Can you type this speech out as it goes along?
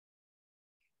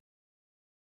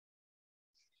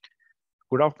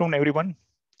Good afternoon, everyone.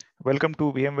 Welcome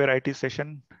to VMware IT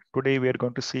session. Today, we are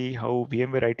going to see how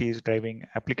VMware IT is driving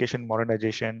application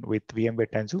modernization with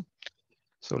VMware Tanzu.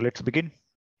 So let's begin.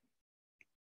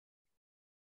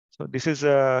 So this is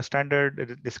a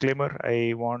standard disclaimer.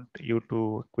 I want you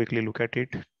to quickly look at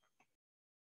it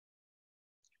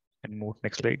and move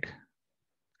next slide.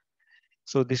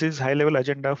 So this is high-level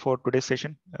agenda for today's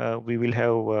session. We will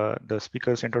have the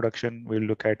speaker's introduction. We'll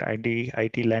look at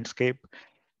IT landscape.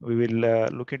 We will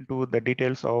look into the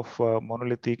details of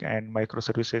monolithic and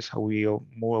microservices, how we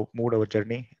moved our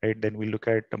journey, right? Then we look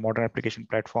at the modern application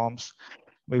platforms.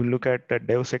 We will look at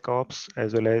DevSecOps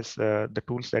as well as the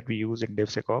tools that we use in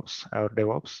DevSecOps or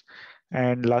DevOps.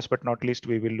 And last but not least,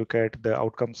 we will look at the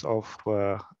outcomes of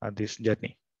this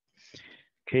journey.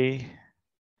 Okay.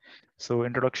 So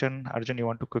introduction, Arjun, you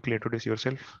want to quickly introduce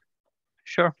yourself?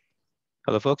 Sure.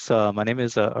 Hello, folks. My name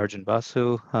is Arjun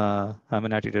Basu. I'm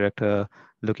an IT director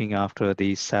looking after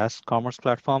the SaaS commerce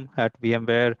platform at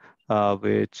VMware,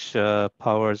 which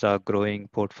powers our growing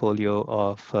portfolio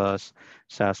of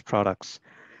SaaS products.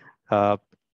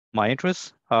 My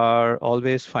interests are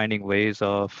always finding ways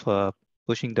of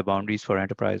pushing the boundaries for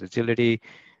enterprise agility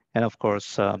and, of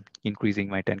course, increasing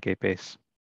my 10K pace.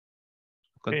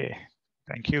 Okay,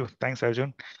 thank you. Thanks,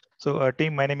 Arjun. So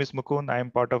team, my name is Mukund. I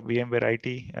am part of VMware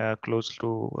IT, close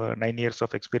to 9 years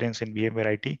of experience in VMware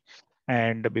IT.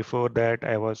 And before that,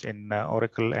 I was in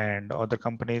Oracle and other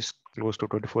companies, close to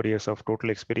 24 years of total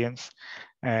experience,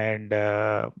 and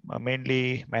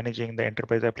mainly managing the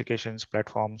enterprise applications,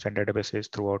 platforms, and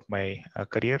databases throughout my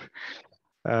career,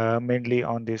 mainly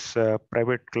on this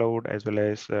private cloud as well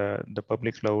as the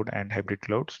public cloud and hybrid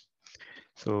clouds.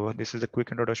 So this is a quick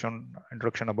introduction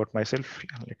about myself.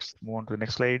 Let's move on to the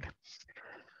next slide.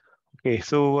 Okay,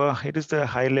 so it is the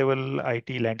high-level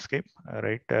IT landscape,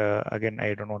 right? Again,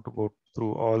 I don't want to go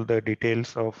through all the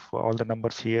details of all the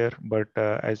numbers here, but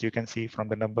as you can see from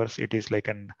the numbers, it is like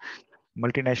an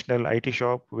multinational IT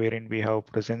shop wherein we have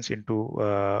presence into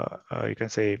you can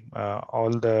say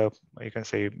all the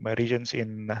regions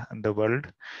in the world.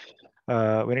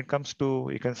 When it comes to,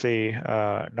 you can say,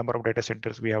 number of data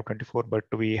centers, we have 24, but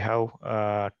we have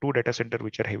 2 data centers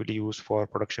which are heavily used for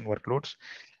production workloads.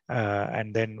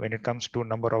 And then when it comes to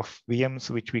number of VMs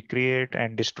which we create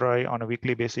and destroy on a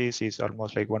weekly basis is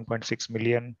almost like 1.6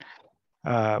 million.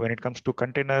 When it comes to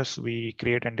containers, we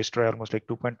create and destroy almost like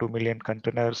 2.2 million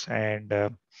containers. And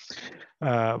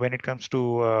when it comes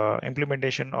to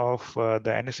implementation of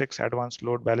the NSX Advanced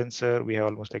Load Balancer, we have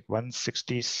almost like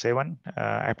 167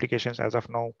 applications as of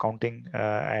now counting,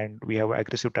 and we have an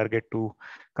aggressive target to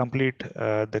complete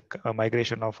the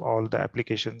migration of all the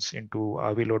applications into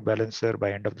AVI Load Balancer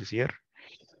by end of this year.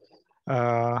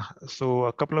 So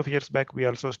a couple of years back, we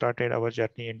also started our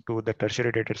journey into the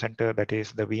tertiary data center, that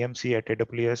is the VMC at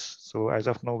AWS. So as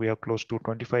of now, we have close to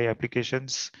 25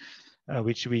 applications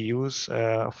which we use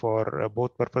for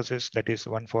both purposes, that is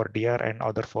one for DR and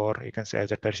other for, you can say,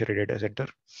 as a tertiary data center.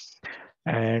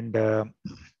 And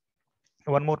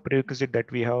one more prerequisite that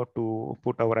we have to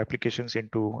put our applications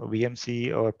into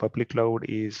VMC or public cloud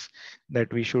is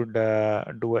that we should do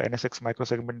a NSX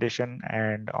microsegmentation.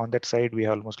 And on that side, we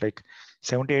have almost like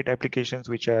 78 applications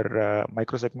which are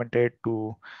microsegmented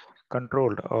to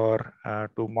control or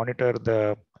to monitor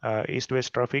the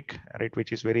east-west traffic, right,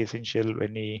 which is very essential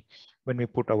when we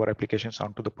put our applications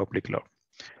onto the public cloud.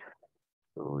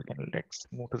 So let's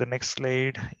move to the next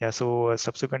slide. Yeah, so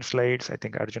subsequent slides, I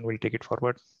think Arjun will take it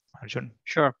forward. Arjun.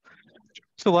 Sure.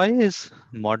 So why is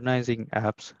modernizing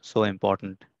apps so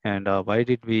important? And why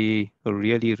did we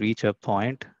really reach a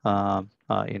point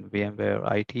in VMware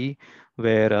IT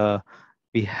where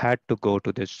we had to go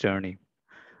to this journey?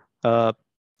 A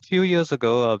few years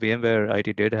ago, VMware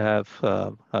IT did have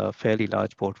a fairly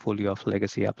large portfolio of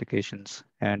legacy applications,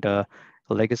 and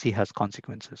legacy has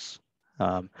consequences.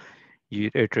 Um,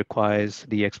 it requires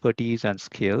the expertise and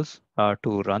skills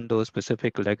to run those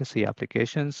specific legacy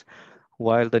applications,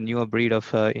 while the newer breed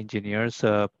of engineers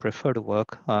prefer to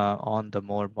work on the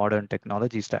more modern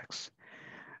technology stacks.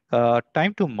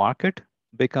 Time to market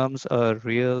becomes a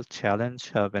real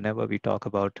challenge whenever we talk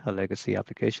about legacy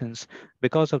applications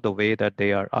because of the way that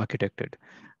they are architected.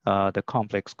 The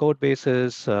complex code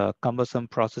bases, cumbersome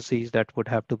processes that would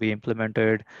have to be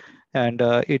implemented, and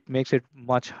it makes it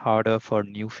much harder for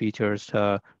new features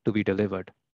to be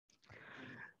delivered.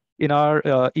 In our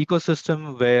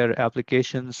ecosystem where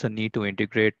applications need to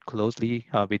integrate closely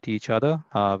with each other,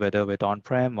 whether with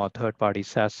on-prem or third-party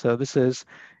SaaS services,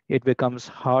 it becomes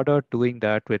harder doing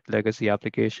that with legacy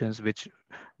applications, which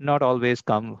not always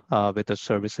come with a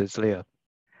services layer.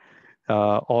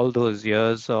 All those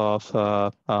years of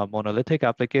monolithic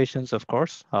applications, of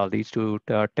course, leads to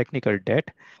technical debt.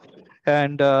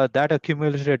 And that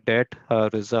accumulated debt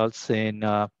results in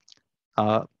uh,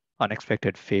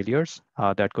 unexpected failures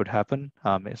that could happen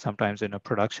sometimes in a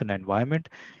production environment.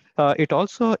 It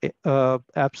also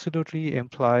absolutely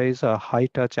implies a high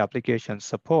touch application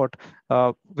support,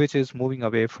 which is moving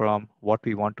away from what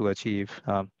we want to achieve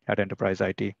at enterprise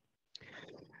IT.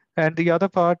 And the other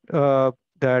part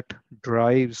that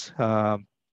drives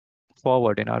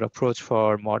forward in our approach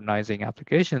for modernizing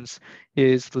applications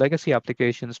is legacy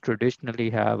applications traditionally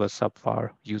have a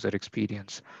subpar user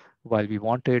experience. While we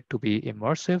want it to be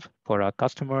immersive for our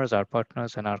customers, our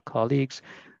partners, and our colleagues,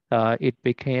 it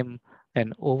became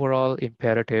an overall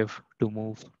imperative to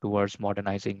move towards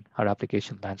modernizing our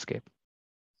application landscape.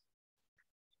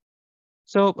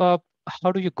 So,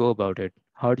 how do you go about it?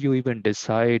 How do you even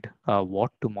decide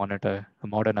what to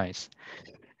modernize?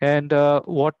 And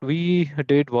what we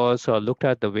did was looked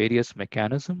at the various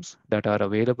mechanisms that are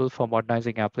available for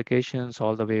modernizing applications,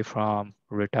 all the way from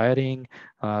retiring,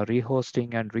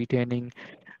 rehosting, and retaining.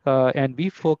 And we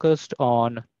focused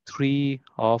on three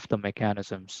of the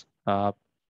mechanisms.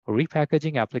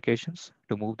 Repackaging applications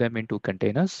to move them into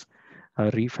containers,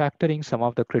 refactoring some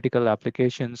of the critical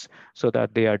applications so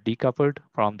that they are decoupled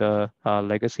from the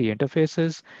legacy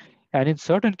interfaces, and in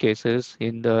certain cases,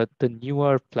 in the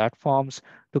newer platforms,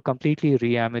 to completely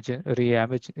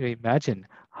reimagine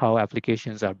how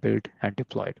applications are built and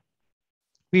deployed.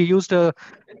 We used a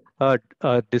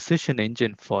decision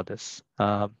engine for this.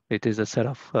 It is a set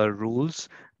of rules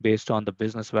based on the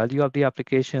business value of the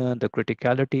application, the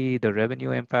criticality, the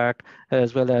revenue impact,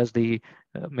 as well as the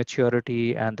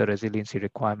maturity and the resiliency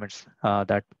requirements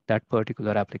that that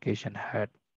particular application had.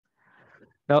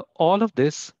 Now, all of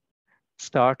this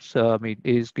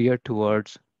is geared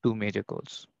towards two major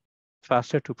goals: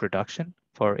 faster to production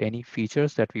for any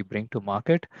features that we bring to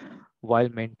market, while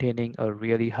maintaining a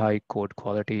really high code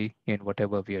quality in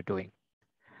whatever we are doing.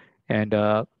 And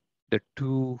the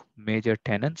two major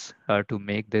tenets to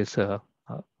make this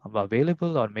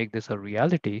available or make this a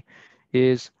reality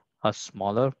is a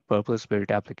smaller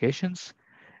purpose-built applications.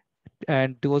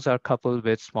 And those are coupled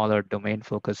with smaller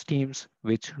domain-focused teams,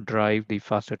 which drive the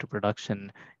faster to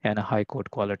production and a high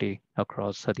code quality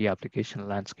across the application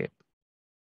landscape.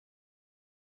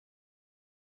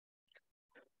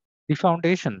 The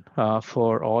foundation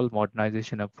for all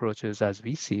modernization approaches, as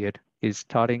we see it, is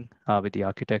starting with the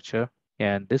architecture,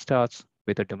 and this starts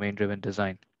with a domain-driven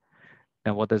design.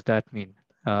 Now, what does that mean?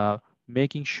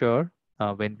 Making sure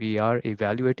when we are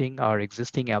evaluating our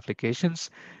existing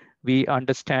applications, we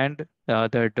understand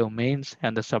the domains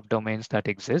and the subdomains that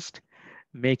exist,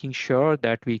 making sure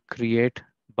that we create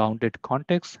bounded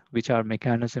contexts, which are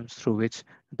mechanisms through which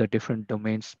the different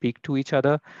domains speak to each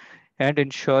other, and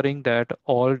ensuring that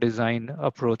all design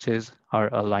approaches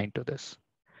are aligned to this.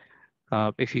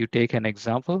 If you take an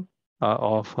example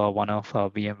of one of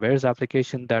VMware's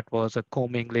application that was a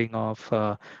commingling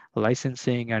of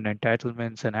licensing and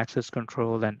entitlements and access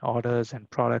control and orders and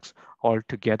products all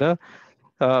together,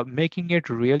 making it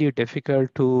really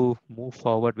difficult to move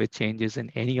forward with changes in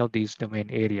any of these domain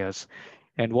areas.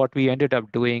 And what we ended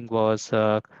up doing was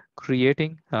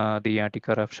creating the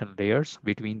anti-corruption layers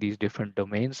between these different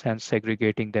domains and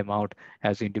segregating them out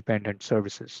as independent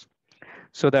services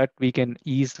so that we can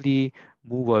easily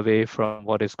move away from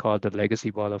what is called the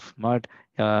legacy ball of mud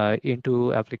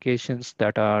into applications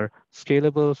that are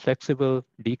scalable, flexible,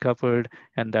 decoupled,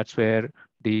 and that's where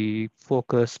the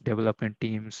focused development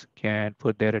teams can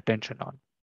put their attention on.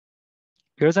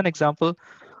 Here's an example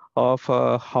of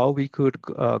how we could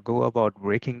go about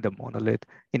breaking the monolith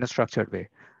in a structured way.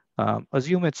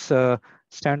 Assume it's a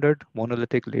standard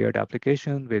monolithic layered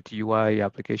application with UI,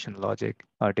 application logic,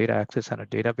 data access, and a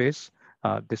database.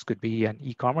 This could be an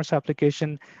e-commerce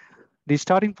application. The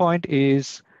starting point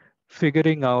is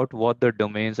figuring out what the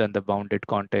domains and the bounded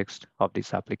context of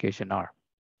this application are.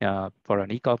 For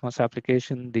an e-commerce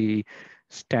application, the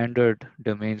standard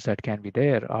domains that can be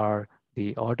there are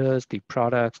the orders, the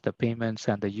products, the payments,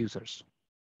 and the users.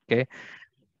 Okay.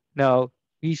 Now,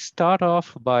 we start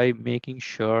off by making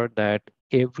sure that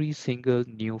every single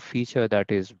new feature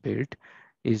that is built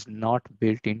is not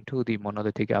built into the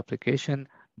monolithic application,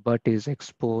 but is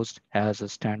exposed as a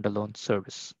standalone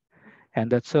service. And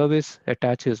that service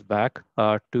attaches back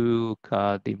to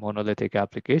the monolithic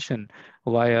application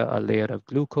via a layer of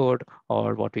glue code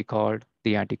or what we call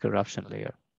the anti-corruption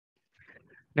layer.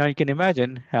 Now you can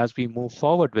imagine as we move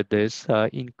forward with this,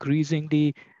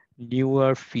 increasingly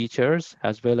newer features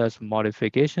as well as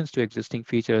modifications to existing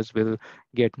features will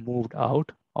get moved out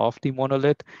of the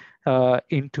monolith.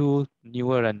 into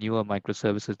newer and newer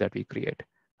microservices that we create.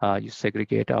 You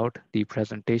segregate out the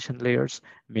presentation layers,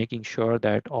 making sure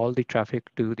that all the traffic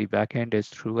to the backend is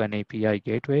through an API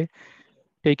gateway.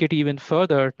 Take it even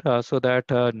further so that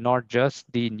not just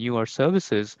the newer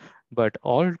services, but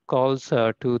all calls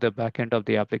to the backend of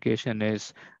the application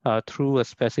is through a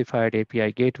specified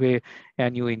API gateway,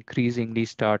 and you increasingly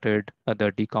started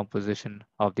the decomposition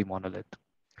of the monolith.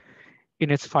 In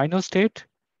its final state,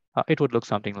 it would look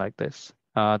something like this,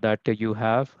 that you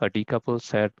have a decoupled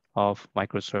set of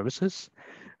microservices.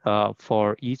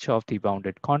 For each of the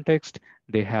bounded context,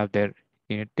 they have their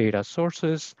data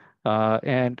sources,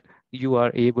 and you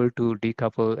are able to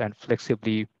decouple and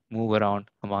flexibly move around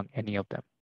among any of them.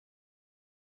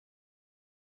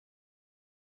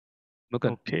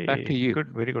 Mukunth, back to Okay, you. good,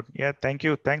 very good. Yeah, thank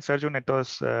you. Thanks, Arjun. It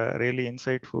was really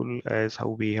insightful as how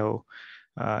we have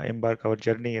embark our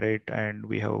journey, right? And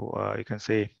we have, you can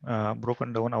say,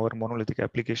 broken down our monolithic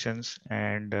applications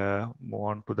and move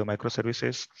on to the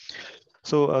microservices.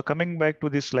 So coming back to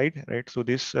this slide, right? So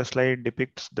this slide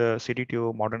depicts the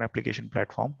CDTO modern application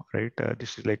platform, right?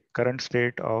 This is like current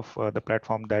state of the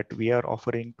platform that we are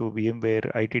offering to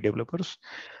VMware IT developers.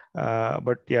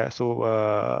 But yeah,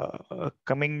 so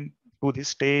coming to this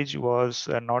stage was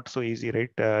not so easy,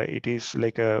 right? It is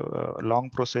like a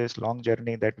long process, long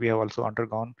journey that we have also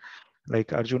undergone.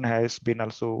 Like Arjun has been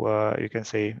also, you can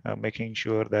say, making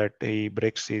sure that he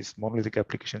breaks his monolithic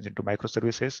applications into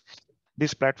microservices.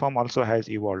 This platform also has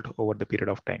evolved over the period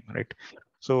of time, right?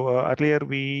 So earlier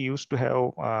we used to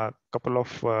have a couple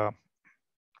of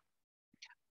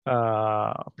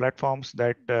platforms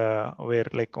that were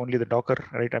like only the Docker,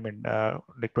 right? I mean,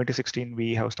 like 2016,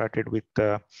 we have started with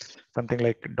something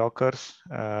like Dockers,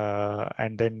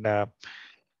 and then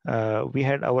we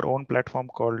had our own platform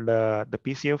called the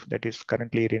PCF that is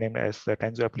currently renamed as the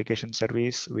Tanzu Application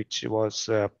Service, which was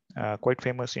quite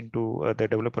famous into the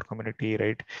developer community,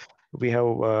 right? We have,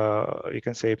 you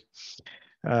can say,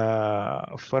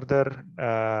 further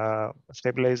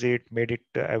stabilize it, made it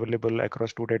available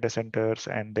across 2 data centers.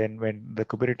 And then when the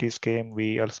Kubernetes came,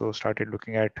 we also started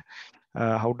looking at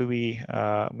how do we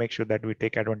make sure that we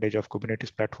take advantage of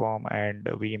Kubernetes platform, and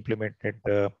we implemented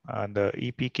the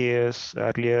EPKS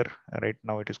earlier. Right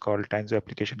now it is called Tanzu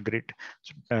Application Grid,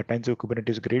 Tanzu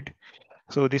Kubernetes Grid.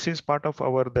 So this is part of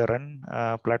our the run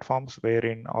platforms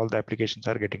wherein all the applications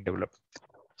are getting developed.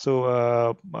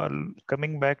 So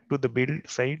coming back to the build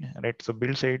side, right? So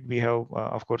build side, we have,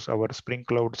 of course, our Spring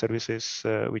Cloud services,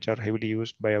 which are heavily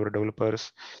used by our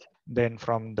developers. Then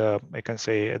from the, I can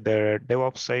say, the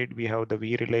DevOps side, we have the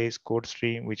vRelease code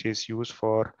stream, which is used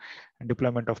for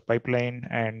deployment of pipeline.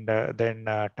 And then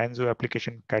Tanzu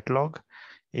application catalog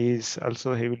is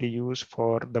also heavily used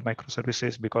for the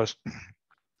microservices, because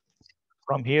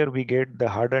from here we get the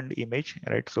hardened image,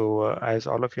 right? So as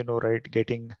all of you know, right,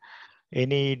 getting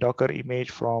any Docker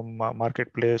image from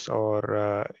marketplace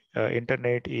or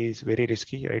internet is very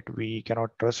risky, right? We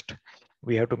cannot trust.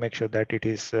 We have to make sure that it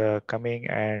is coming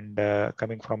and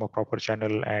coming from a proper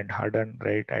channel and hardened,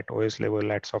 right, at OS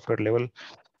level, at software level.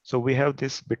 So we have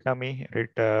this Bitnami,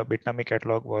 right? Bitnami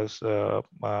catalog was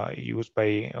used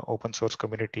by open source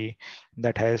community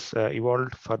that has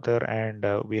evolved further, and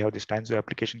we have this Tanzu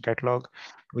application catalog,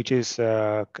 which is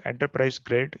enterprise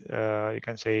grade. You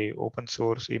can say open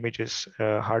source images,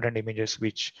 hardened images,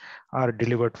 which are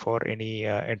delivered for any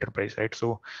enterprise, right?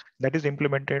 So that is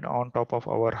implemented on top of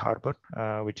our Harbor,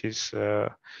 which is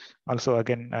also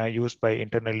again used by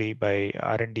internally by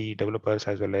R&D developers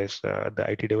as well as the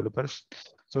IT developers.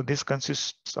 So this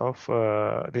consists of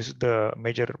this is the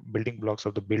major building blocks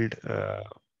of the build,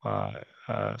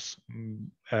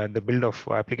 the build of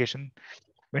application.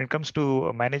 When it comes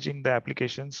to managing the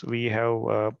applications, we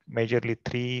have majorly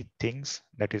three things.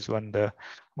 That is one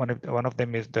of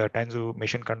them is the Tanzu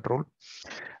Mission Control,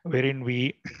 wherein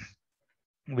we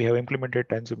have implemented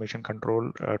Tanzu Mission Control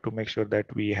to make sure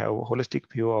that we have a holistic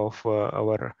view of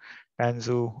our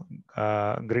Tanzu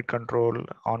grid control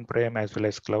on-prem as well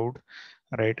as cloud,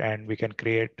 right? And we can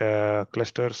create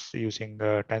clusters using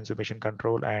Tanzu Mission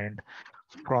Control. And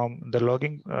from the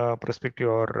logging perspective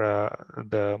or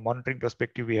the monitoring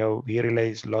perspective, we have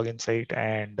vRealize login site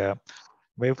and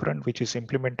Wavefront, which is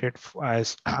implemented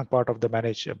as part of the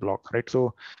manage block, right?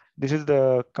 So this is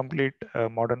the complete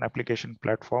modern application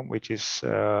platform, which is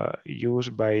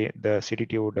used by the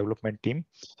CDTO development team,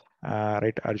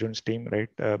 right? Arjun's team,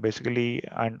 right? Basically,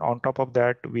 and on top of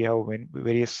that, we have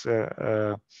various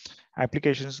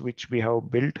applications which we have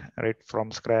built right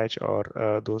from scratch,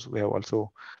 or those we have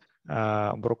also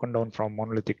broken down from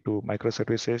monolithic to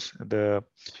microservices. The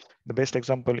The best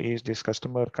example is this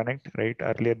customer connect, right?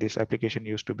 Earlier, this application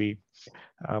used to be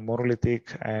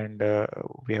monolithic, and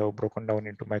we have broken down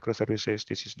into microservices.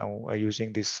 This is now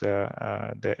using this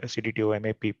the CDTO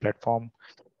MAP platform.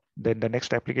 Then the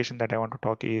next application that I want to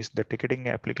talk is the ticketing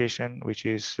application, which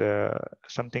is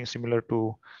something similar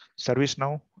to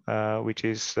ServiceNow, which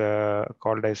is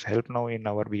called as Help Now in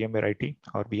our VMware IT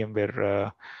or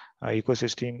VMware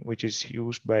ecosystem, which is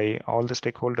used by all the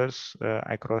stakeholders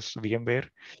across VMware.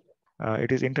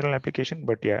 It is internal application,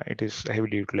 but yeah, it is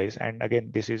heavily utilized. And again,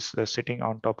 this is sitting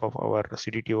on top of our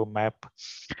CDTO map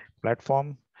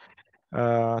platform.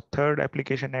 Third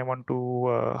application I want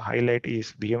to highlight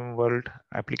is VMworld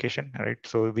application, right?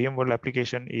 So VMworld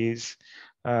application is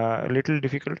a little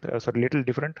difficult, sorry, little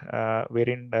different,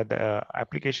 wherein the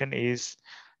application is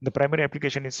the primary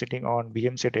application is sitting on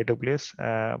VMset AWS,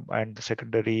 and the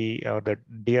secondary or the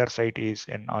DR site is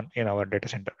in our data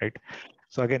center, right?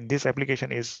 So again, this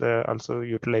application is also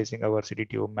utilizing our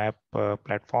CDTO map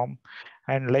platform.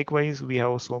 And likewise, we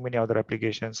have so many other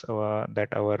applications that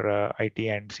our IT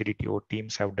and CDTO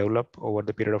teams have developed over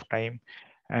the period of time.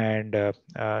 And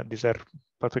these are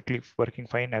perfectly working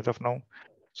fine as of now.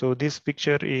 So this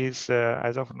picture is,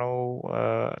 as of now,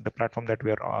 the platform that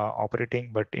we are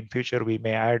operating, but in future, we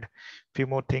may add few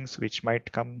more things which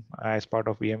might come as part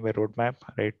of VMware roadmap,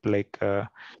 right? Like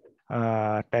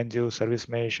Tanzu Service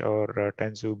Mesh or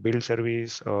Tanzu Build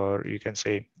Service, or you can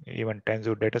say even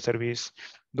Tanzu Data Service.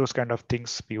 Those kind of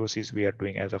things, POCs, we are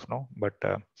doing as of now. But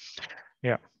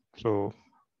yeah, so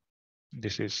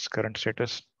this is current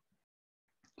status.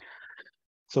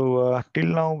 So till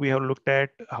now, we have looked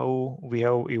at how we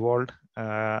have evolved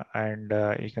and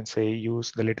you can say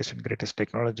use the latest and greatest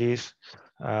technologies.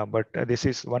 But this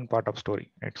is one part of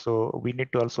story, right? So we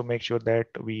need to also make sure that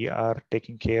we are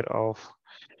taking care of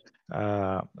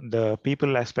the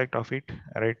people aspect of it,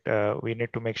 right? We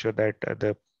need to make sure that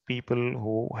the people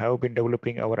who have been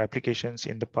developing our applications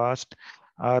in the past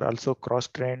are also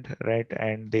cross-trained, right?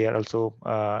 And they are also,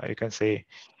 you can say,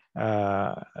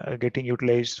 uh, getting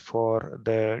utilized for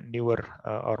the newer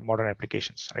or modern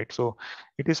applications, right? So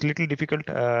it is little difficult,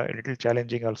 a little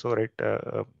challenging also, right?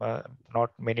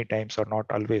 Not many times or not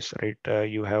always, right?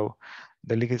 You have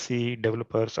the legacy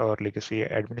developers or legacy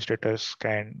administrators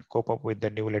can cope up with the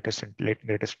new latest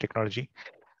technology.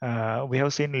 We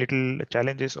have seen little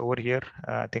challenges over here.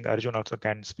 I think Arjun also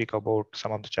can speak about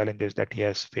some of the challenges that he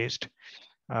has faced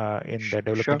in the Sure.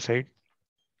 development side.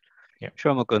 Yeah.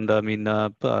 Sure, Mukund. I mean,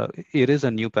 it is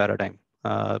a new paradigm.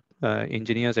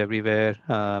 Engineers everywhere,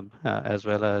 as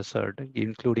well as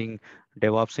including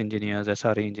DevOps engineers,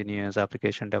 SRE engineers,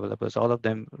 application developers, all of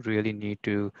them really need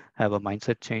to have a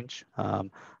mindset change.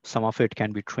 Some of it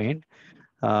can be trained.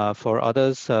 For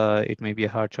others, it may be a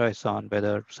hard choice on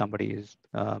whether somebody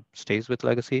stays with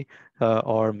legacy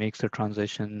or makes the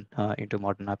transition into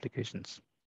modern applications.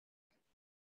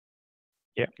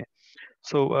 Yeah. Yeah.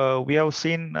 So we have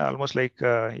seen almost like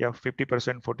yeah,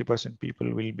 50%, 40%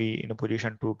 people will be in a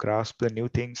position to grasp the new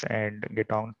things and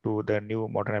get on to the new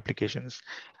modern applications.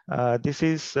 This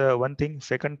is one thing.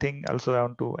 Second thing also I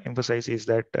want to emphasize is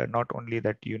that not only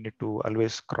that you need to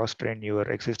always cross-train your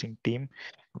existing team,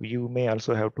 you may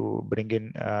also have to bring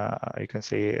in, you can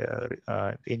say,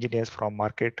 engineers from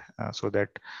market so that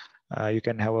you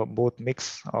can have a both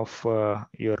mix of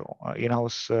your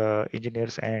in-house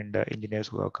engineers and engineers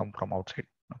who have come from outside.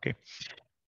 Okay.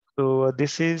 So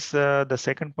this is the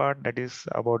second part, that is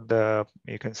about the,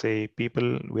 you can say,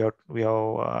 people. We have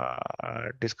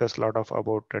discussed a lot of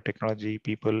about technology,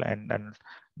 people, and then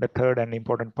the third and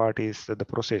important part is the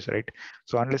process, right?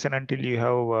 So unless and until you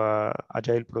have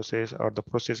agile process or the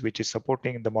process which is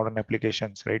supporting the modern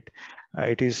applications, right?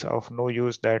 It is of no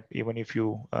use that even if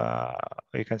you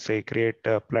can say create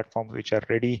platforms which are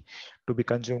ready to be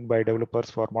consumed by developers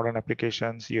for modern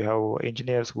applications. You have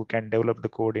engineers who can develop the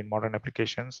code in modern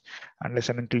applications. Unless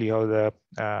and until you have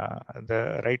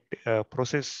the right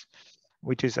process,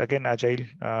 which is again agile,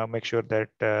 make sure that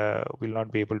we'll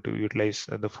not be able to utilize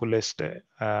the fullest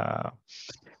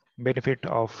benefit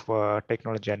of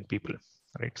technology and people.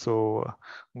 Right. So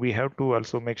we have to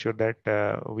also make sure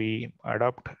that we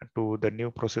adapt to the new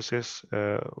processes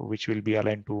which will be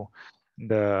aligned to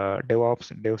the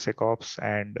DevOps, DevSecOps,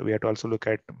 and we have to also look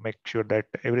at make sure that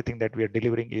everything that we are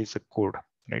delivering is a code.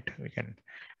 Right. We can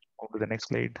go to the next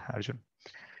slide, Arjun.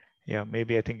 Yeah,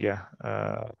 maybe I think yeah.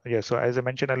 So as I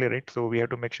mentioned earlier, right? So we have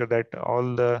to make sure that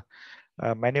all the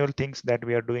manual things that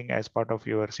we are doing as part of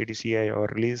your CDCI or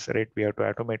release, right? We have to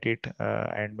automate it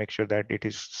and make sure that it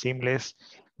is seamless,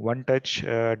 one-touch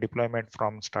deployment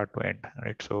from start to end,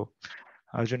 right? So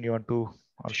Arjun, you want to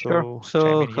Sure. also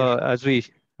chime So in here?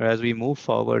 as we move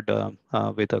forward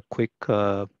with a quick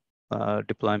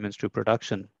deployments to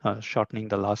production, shortening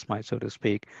the last mile, so to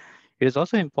speak, it is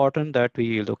also important that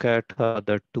we look at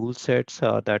the tool sets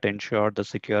that ensure the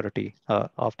security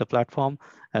of the platform,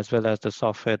 as well as the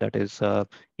software that is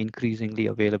increasingly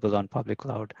available on public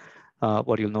cloud.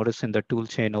 What you'll notice in the tool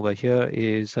chain over here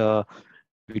is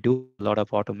we do have a lot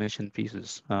of automation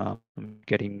pieces,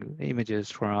 getting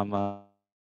images from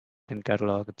content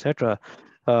catalog, etc.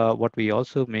 What we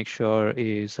also make sure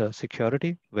is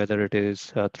security, whether it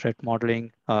is threat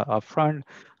modeling upfront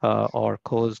or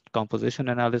cost composition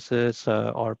analysis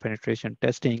or penetration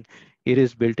testing. It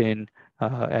is built in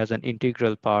as an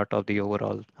integral part of the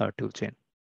overall toolchain.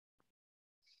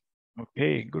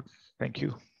 Okay, good. Thank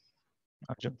you,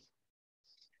 Arjun.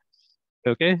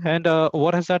 Okay, and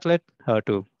what has that led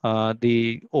to?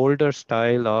 The older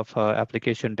style of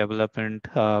application development,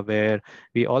 where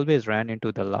we always ran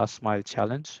into the last mile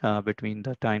challenge between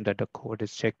the time that the code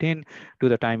is checked in to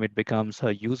the time it becomes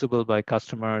usable by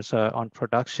customers on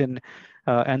production,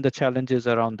 and the challenges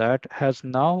around that has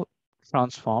now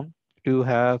transformed to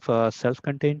have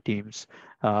self-contained teams,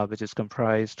 which is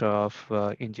comprised of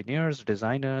engineers,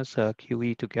 designers,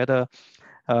 QE together,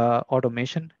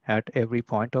 automation at every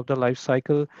point of the life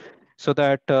cycle so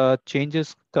that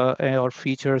changes or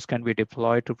features can be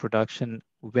deployed to production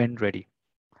when ready.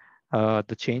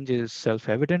 The change is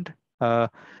self-evident.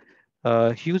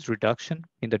 A huge reduction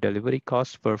in the delivery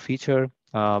cost per feature,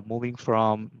 moving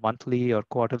from monthly or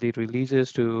quarterly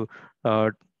releases to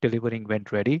delivering when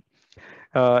ready.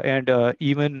 And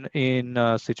even in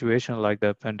a situation like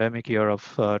the pandemic year of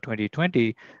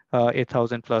 2020,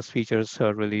 8,000 plus features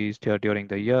released during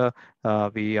the year,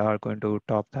 we are going to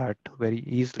top that very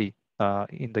easily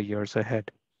in the years ahead.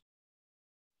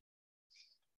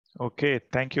 Okay,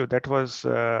 thank you. That was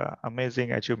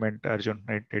amazing achievement, Arjun.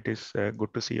 It is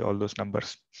good to see all those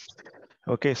numbers.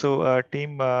 Okay, so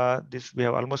team, this we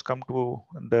have almost come to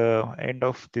the end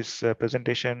of this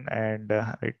presentation, and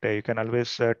you can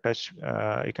always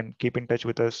you can keep in touch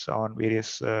with us on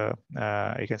various,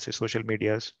 you can say social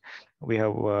medias. We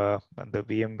have the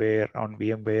VMware on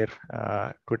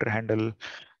VMware Twitter handle.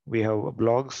 We have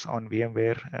blogs on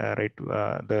VMware,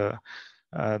 right?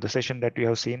 The session that you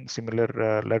have seen,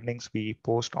 similar learnings we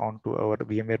post onto our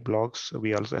VMware blogs.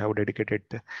 We also have dedicated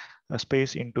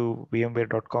space into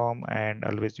vmware.com, and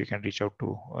always you can reach out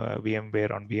to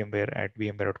VMware on VMware at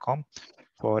vmware.com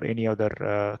for any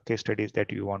other case studies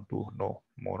that you want to know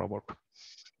more about.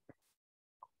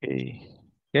 Okay.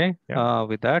 Okay, Yeah.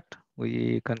 with that,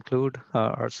 we conclude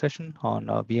our session on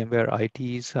VMware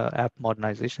IT's app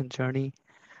modernization journey.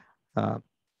 Uh,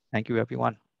 Thank you,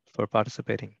 everyone, for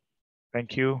participating.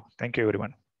 Thank you. Thank you,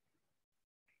 everyone.